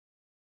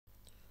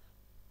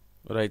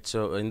Right,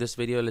 so in this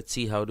video, let's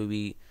see how do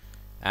we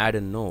add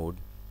a node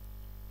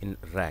in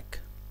RAC.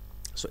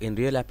 So in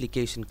real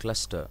application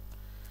cluster,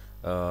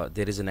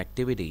 there is an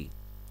activity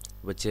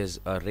which is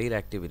a RAID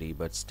activity,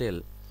 but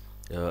still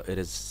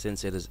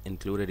since it is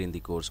included in the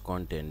course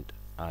content,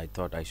 I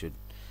thought I should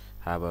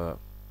have a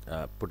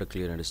put a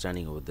clear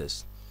understanding over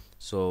this.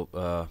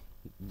 So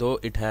though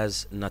it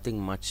has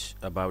nothing much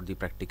about the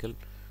practical,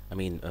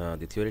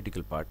 the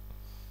theoretical part,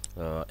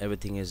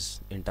 everything is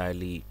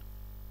entirely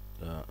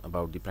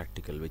about the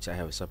practical, which I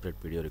have a separate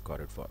video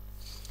recorded for.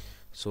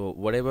 So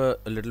whatever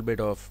a little bit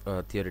of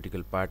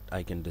theoretical part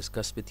I can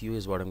discuss with you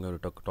is what I'm going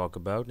to talk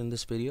about in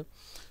this video.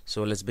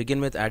 So let's begin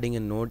with adding a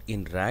node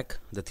in RAC,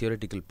 the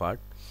theoretical part.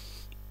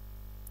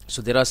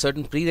 So there are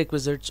certain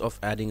prerequisites of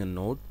adding a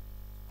node,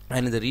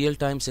 and in the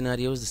real-time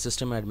scenarios, the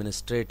system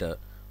administrator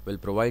will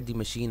provide the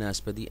machine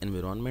as per the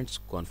environment's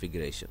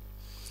configuration.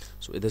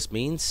 So this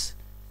means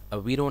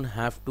we don't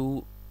have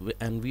to,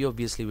 and we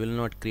obviously will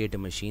not create a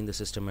machine. The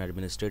system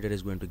administrator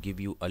is going to give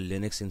you a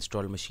Linux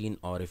installed machine,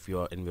 or if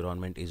your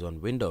environment is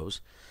on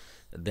Windows,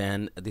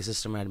 then the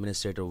system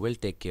administrator will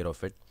take care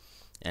of it.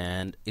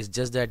 And it's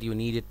just that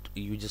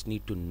you just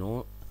need to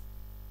know,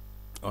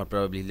 or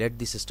probably let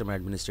the system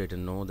administrator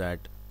know,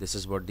 that this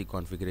is what the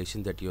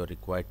configuration that you are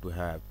required to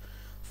have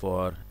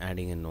for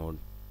adding a node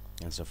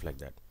and stuff like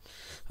that.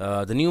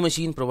 The new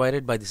machine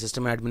provided by the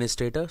system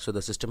administrator, so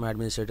the system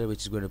administrator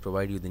which is going to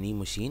provide you the new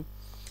machine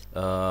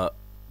will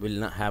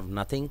not have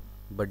nothing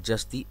but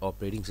just the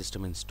operating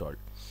system installed.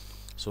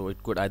 So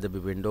it could either be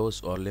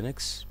Windows or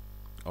Linux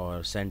or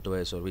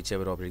CentOS, or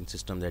whichever operating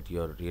system that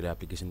your real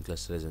application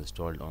cluster is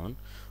installed on,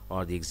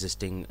 or the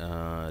existing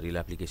real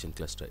application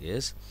cluster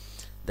is,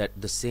 that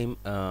the same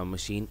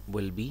machine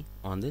will be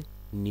on the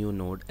new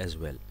node as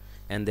well,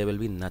 and there will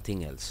be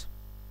nothing else.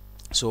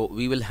 So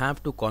we will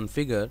have to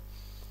configure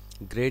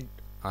grid,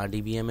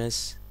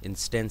 RDBMS,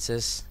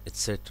 instances,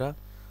 etc.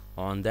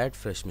 on that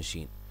fresh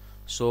machine.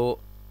 So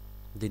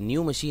the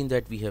new machine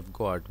that we have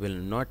got will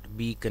not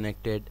be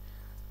connected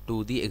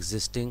to the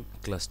existing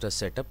cluster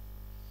setup,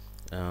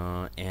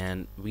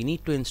 and we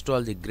need to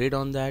install the grid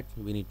on that.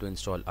 We need to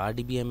install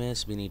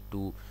RDBMS. We need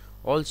to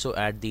also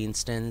add the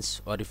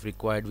instance, or if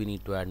required we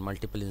need to add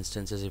multiple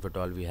instances, if at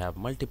all we have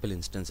multiple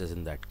instances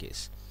in that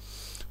case.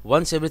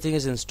 Once everything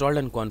is installed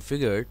and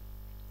configured,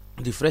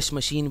 the fresh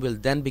machine will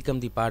then become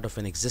the part of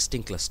an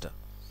existing cluster.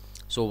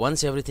 So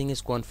once everything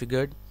is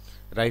configured,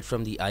 right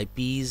from the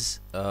IPs,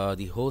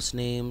 the host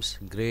names,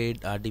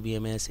 grid,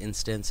 RDBMS,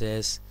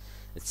 instances,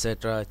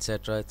 etc.,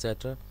 etc.,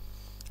 etc.,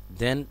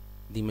 then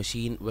the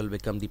machine will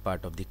become the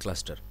part of the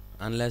cluster,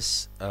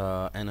 unless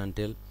and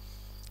until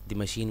the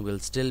machine will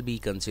still be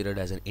considered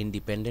as an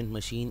independent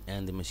machine,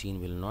 and the machine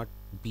will not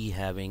be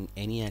having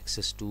any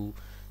access to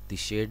the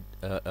shared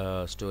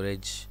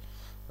storage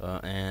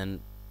and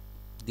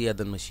the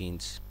other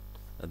machines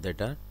that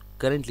are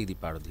currently the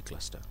part of the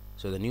cluster.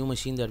 So the new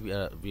machine that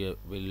we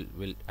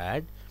will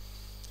add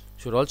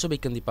should also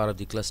become the part of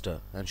the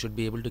cluster and should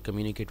be able to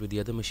communicate with the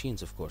other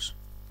machines. Of course,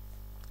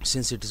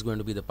 since it is going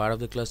to be the part of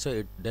the cluster,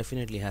 it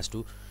definitely has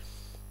to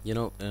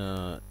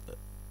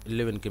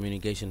live in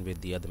communication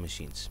with the other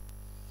machines.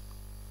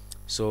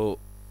 So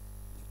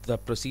the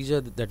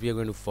procedure that we are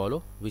going to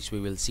follow, which we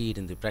will see it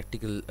in the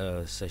practical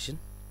session,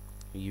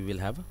 you will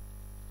have a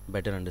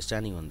better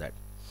understanding on that.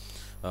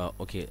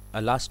 Okay,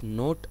 a last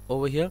note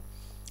over here: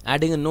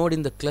 adding a node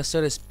in the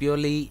cluster is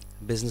purely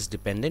business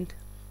dependent.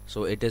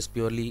 So it is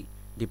purely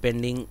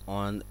depending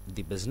on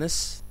the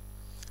business,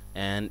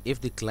 and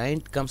if the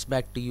client comes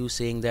back to you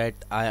saying that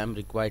I am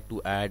required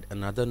to add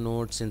another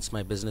node since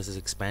my business is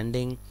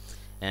expanding,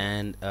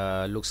 and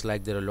looks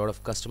like there are a lot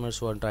of customers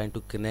who are trying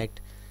to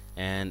connect,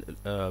 and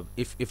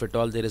if at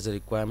all there is a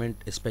requirement,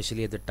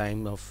 especially at the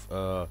time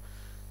of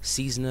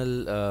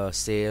seasonal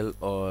sale,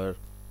 or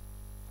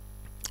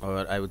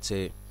I would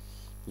say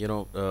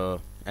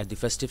at the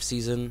festive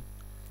season,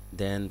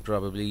 then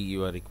probably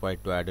you are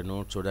required to add a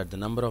node, so that the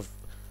number of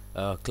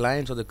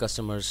clients or the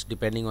customers,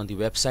 depending on the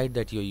website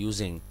that you're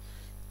using,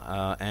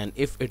 and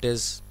if it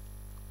is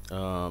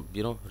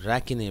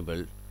RAC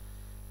enabled,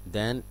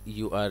 then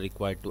you are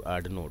required to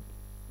add a node,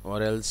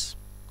 or else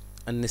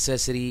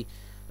unnecessary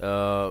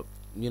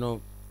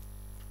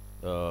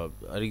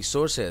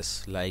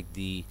resources like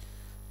the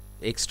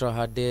extra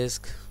hard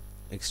disk,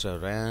 extra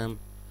RAM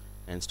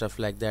and stuff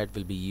like that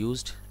will be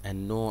used,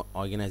 and no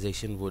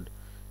organization would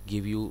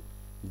give you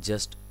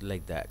just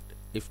like that.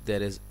 If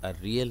there is a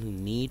real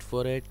need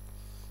for it,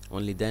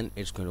 only then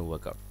it's going to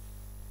work out.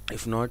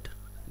 If not,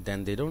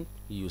 then they don't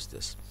use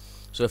this.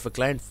 So if a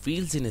client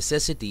feels the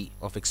necessity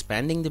of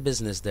expanding the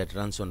business that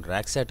runs on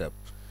RAC setup,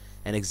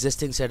 an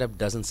existing setup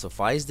doesn't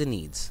suffice the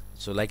needs.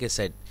 So like I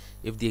said,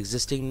 if the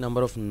existing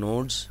number of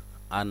nodes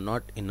are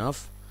not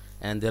enough,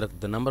 and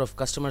the number of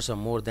customers are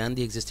more than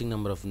the existing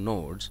number of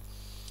nodes,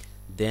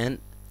 then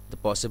the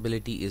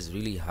possibility is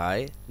really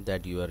high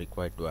that you are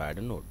required to add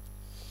a node.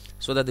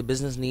 So that the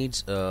business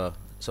needs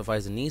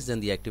suffice the needs, then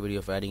the activity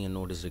of adding a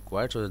node is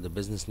required, so that the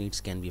business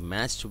needs can be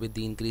matched with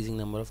the increasing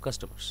number of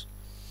customers.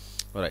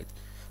 Alright,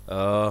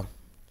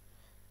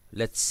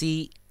 let's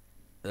see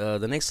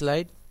the next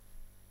slide,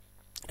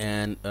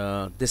 and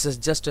this is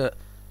just a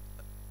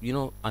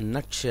a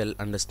nutshell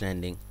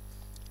understanding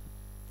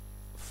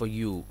for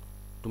you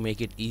to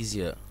make it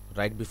easier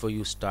right before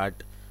you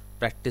start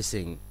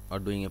practicing or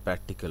doing a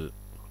practical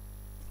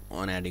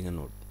on adding a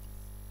node.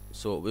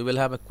 So we will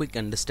have a quick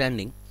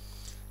understanding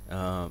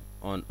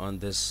on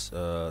this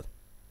the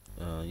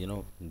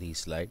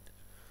slide.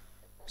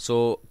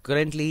 So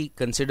currently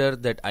consider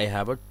that I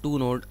have a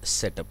 2-node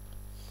setup,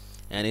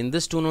 and in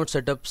this 2-node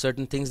setup,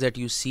 certain things that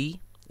you see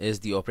is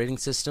the operating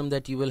system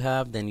that you will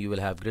have. Then you will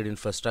have grid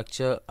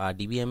infrastructure,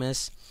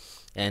 RDBMS,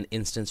 and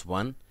instance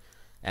 1.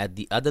 At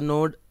the other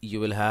node you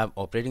will have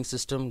operating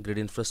system, grid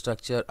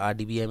infrastructure,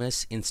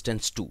 RDBMS,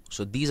 instance 2.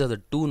 So these are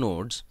the 2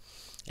 nodes,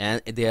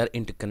 and they are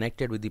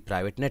interconnected with the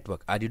private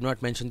network. I did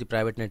not mention the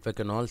private network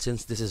and all,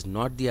 since this is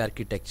not the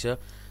architecture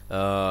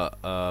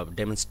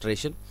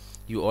demonstration.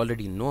 You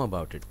already know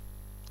about it.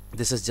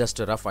 This is just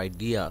a rough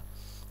idea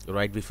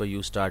right before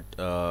you start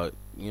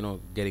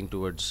getting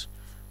towards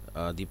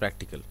the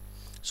practical.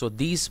 So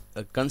these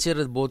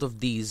consider both of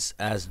these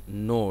as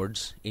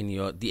nodes in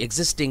the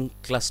existing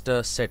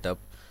cluster setup,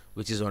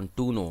 which is on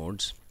 2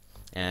 nodes,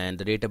 and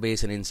the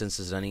database and instance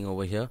is running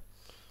over here.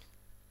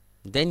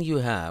 Then you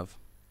have,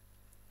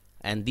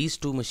 and these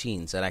 2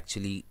 machines are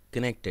actually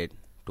connected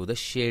to the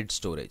shared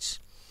storage.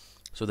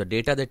 So the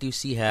data that you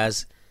see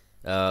has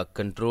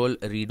control,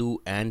 redo,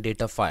 and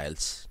data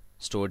files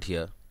stored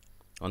here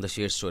on the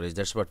shared storage.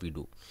 That's what we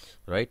do,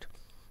 right?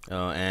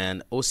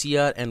 And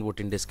OCR and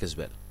voting disk as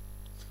well.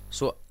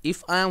 So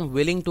if I am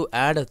willing to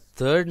add a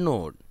 3rd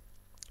node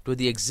to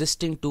the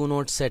existing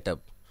 2-node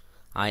setup,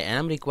 I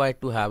am required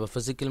to have a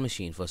physical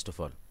machine first of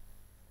all,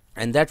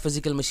 and that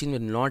physical machine will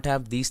not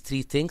have these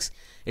 3 things.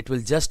 It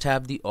will just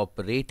have the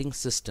operating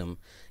system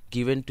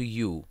given to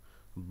you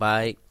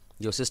by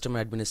your system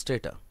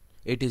administrator.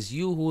 It is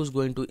you who is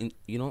going to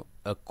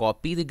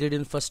copy the grid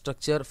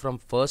infrastructure from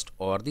 1st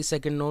or the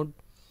 2nd node.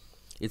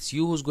 It's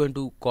you who's going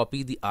to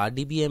copy the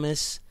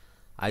RDBMS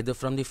either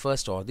from the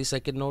 1st or the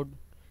 2nd node,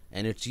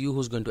 and it's you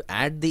who's going to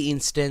add the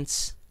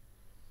instance.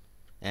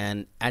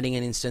 And adding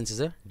an instance is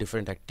a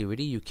different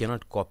activity. You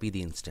cannot copy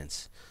the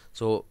instance.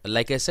 So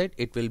like I said,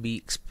 it will be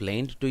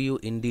explained to you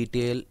in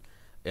detail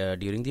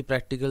during the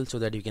practical, so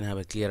that you can have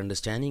a clear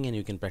understanding and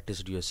you can practice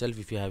it yourself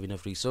if you have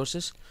enough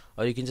resources,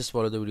 or you can just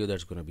follow the video.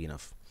 That's going to be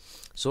enough.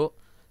 So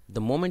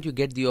the moment you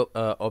get the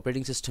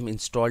operating system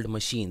installed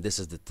machine, this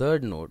is the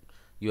 3rd node,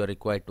 you are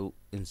required to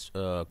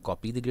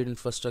copy the grid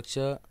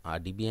infrastructure,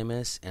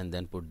 RDBMS, and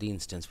then put the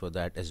instance for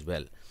that as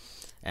well.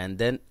 And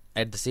then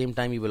at the same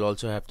time you will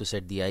also have to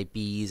set the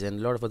IPs and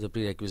a lot of other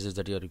prerequisites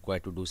that you are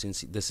required to do.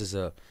 Since this is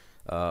a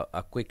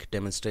quick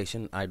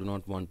demonstration, I do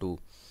not want to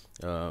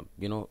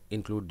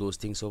include those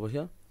things over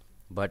here,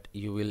 but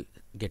you will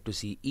get to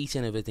see each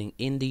and everything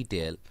in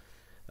detail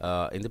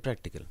in the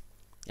practical.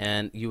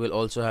 And you will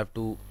also have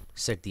to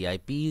set the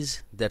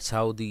IPs. That's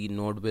how the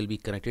node will be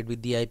connected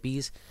with the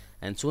IPs.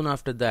 And soon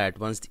after that,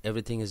 once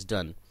everything is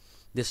done,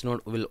 this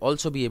node will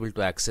also be able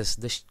to access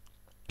the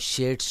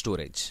shared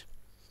storage.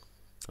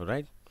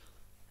 Alright,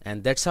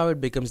 and that's how it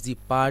becomes the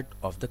part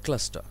of the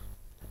cluster.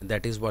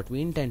 That is what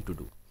we intend to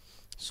do.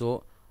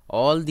 So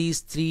all these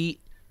 3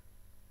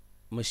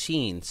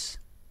 machines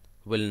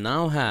will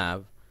now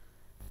have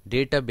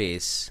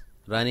database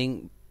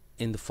running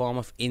in the form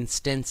of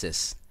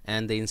instances,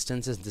 and the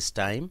instances this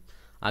time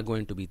are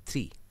going to be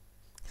 3,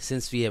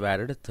 since we have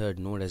added a 3rd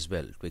node as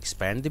well to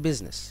expand the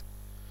business.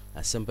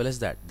 As simple as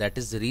that. That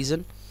is the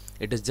reason.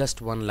 It is just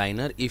one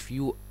liner. If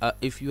your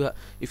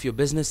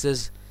business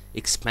is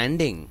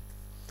expanding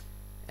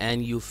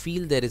and you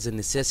feel there is a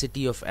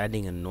necessity of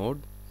adding a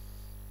node,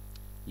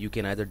 you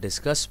can either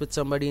discuss with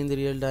somebody in the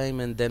real time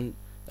and then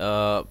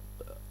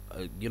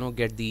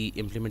get the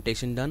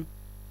implementation done,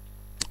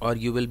 or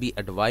you will be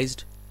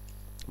advised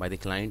by the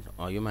client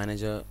or your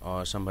manager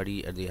or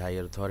somebody at the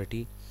higher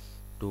authority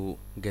to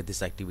get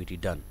this activity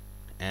done.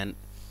 And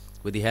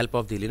with the help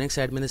of the Linux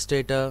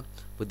administrator,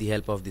 with the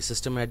help of the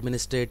system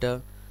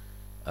administrator,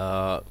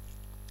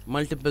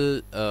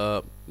 multiple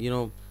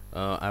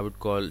I would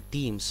call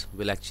teams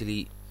will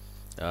actually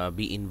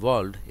be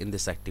involved in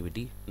this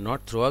activity,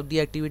 not throughout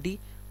the activity,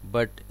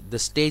 but the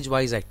stage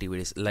wise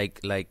activities.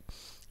 Like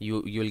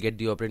you will get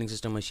the operating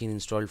system machine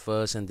installed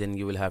first, and then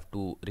you will have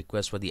to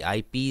request for the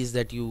IPs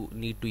that you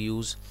need to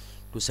use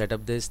to set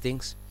up these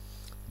things.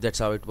 That's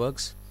how it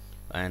works,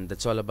 and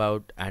that's all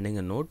about adding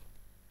a node.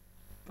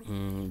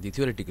 The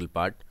theoretical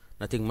part,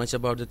 nothing much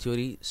about the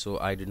theory, so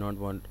I did not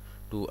want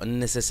to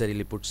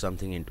unnecessarily put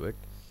something into it.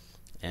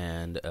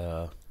 And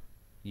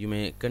you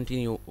may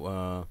continue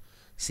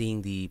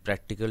seeing the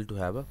practical to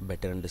have a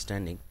better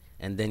understanding,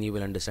 and then you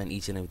will understand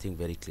each and everything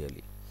very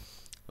clearly.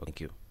 Thank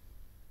you.